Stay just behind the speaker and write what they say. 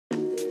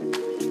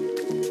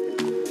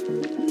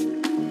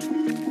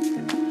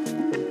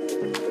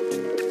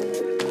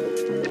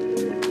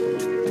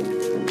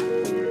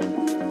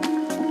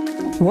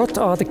What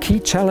are the key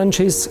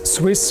challenges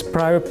Swiss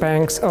private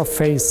banks are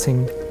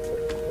facing?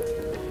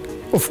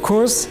 Of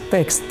course, the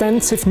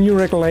extensive new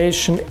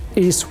regulation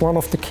is one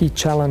of the key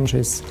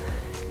challenges.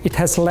 It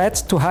has led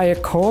to higher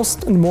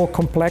cost and more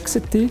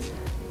complexity.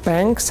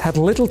 Banks had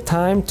little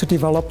time to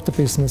develop the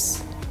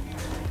business.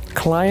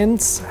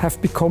 Clients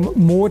have become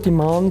more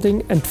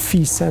demanding and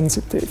fee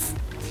sensitive.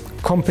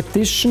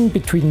 Competition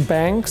between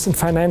banks and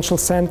financial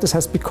centers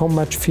has become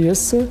much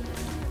fiercer.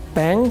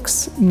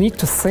 Banks need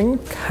to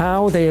think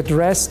how they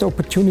address the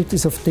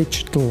opportunities of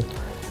digital.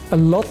 A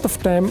lot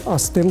of them are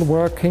still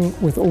working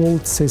with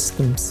old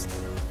systems.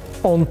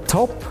 On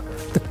top,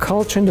 the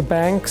culture in the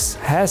banks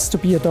has to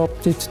be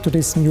adapted to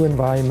this new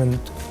environment.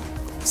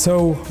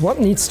 So, what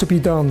needs to be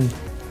done?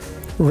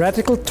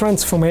 Radical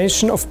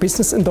transformation of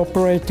business and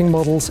operating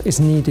models is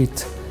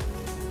needed.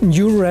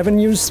 New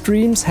revenue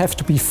streams have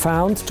to be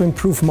found to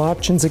improve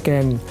margins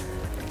again.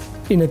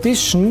 In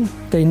addition,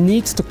 they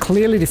need to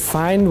clearly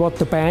define what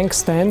the bank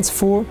stands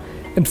for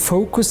and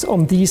focus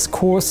on these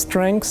core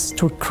strengths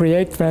to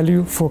create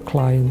value for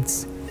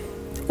clients.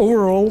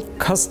 Overall,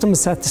 customer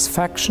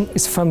satisfaction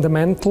is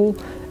fundamental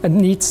and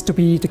needs to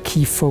be the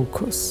key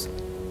focus.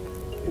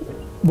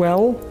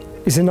 Well,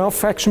 is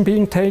enough action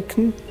being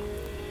taken?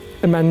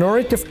 A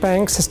minority of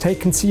banks has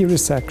taken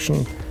serious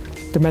action.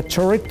 The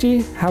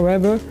majority,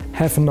 however,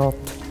 have not.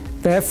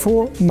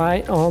 Therefore, my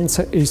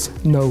answer is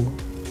no.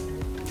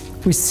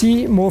 We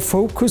see more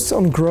focus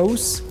on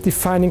growth,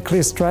 defining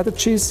clear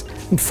strategies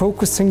and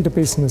focusing the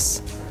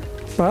business.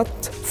 But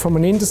from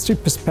an industry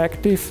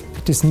perspective,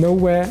 it is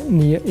nowhere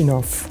near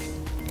enough.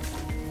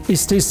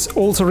 Is this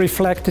also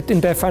reflected in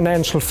their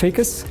financial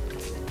figures?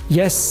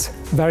 Yes,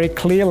 very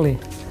clearly.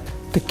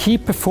 The key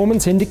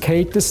performance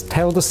indicators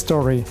tell the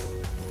story.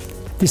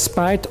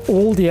 Despite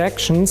all the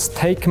actions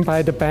taken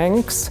by the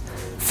banks,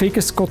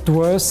 figures got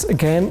worse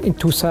again in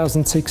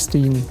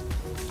 2016.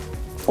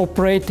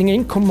 Operating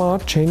income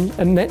margin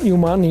and net new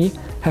money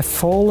have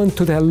fallen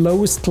to their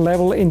lowest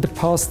level in the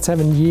past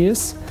 7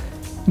 years.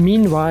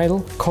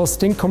 Meanwhile,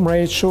 cost-income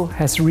ratio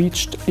has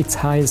reached its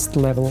highest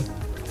level.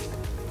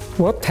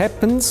 What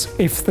happens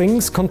if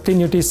things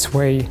continue this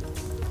way?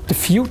 The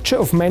future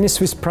of many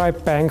Swiss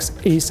private banks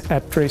is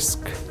at risk.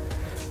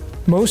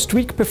 Most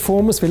weak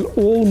performers will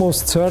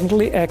almost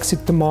certainly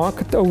exit the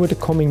market over the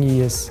coming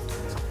years.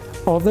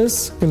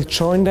 Others will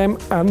join them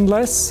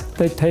unless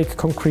they take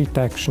concrete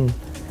action.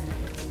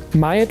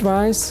 My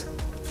advice: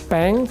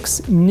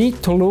 banks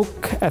need to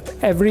look at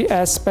every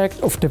aspect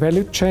of the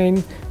value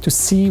chain to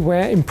see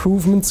where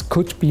improvements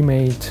could be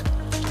made.